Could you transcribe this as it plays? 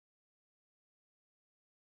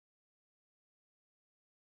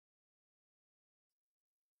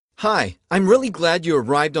Hi, I'm really glad you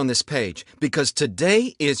arrived on this page because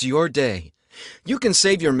today is your day. You can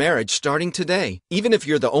save your marriage starting today, even if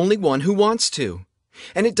you're the only one who wants to.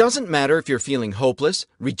 And it doesn't matter if you're feeling hopeless,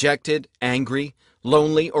 rejected, angry,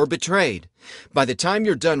 lonely, or betrayed. By the time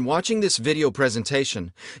you're done watching this video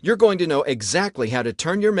presentation, you're going to know exactly how to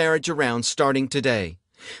turn your marriage around starting today.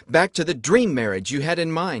 Back to the dream marriage you had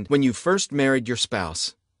in mind when you first married your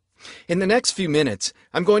spouse. In the next few minutes,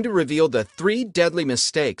 I'm going to reveal the 3 deadly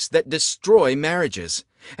mistakes that destroy marriages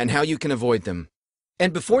and how you can avoid them.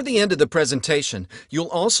 And before the end of the presentation, you'll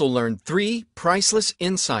also learn 3 priceless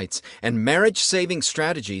insights and marriage-saving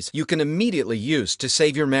strategies you can immediately use to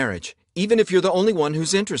save your marriage, even if you're the only one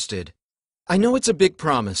who's interested. I know it's a big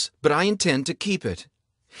promise, but I intend to keep it.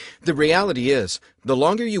 The reality is, the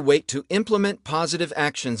longer you wait to implement positive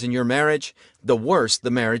actions in your marriage, the worse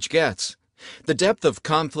the marriage gets. The depth of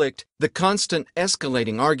conflict, the constant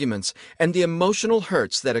escalating arguments, and the emotional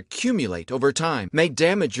hurts that accumulate over time may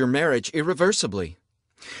damage your marriage irreversibly.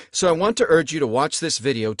 So I want to urge you to watch this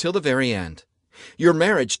video till the very end. Your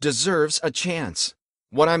marriage deserves a chance.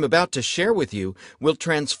 What I'm about to share with you will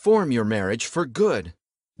transform your marriage for good.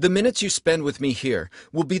 The minutes you spend with me here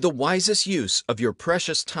will be the wisest use of your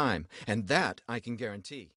precious time, and that I can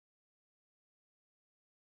guarantee.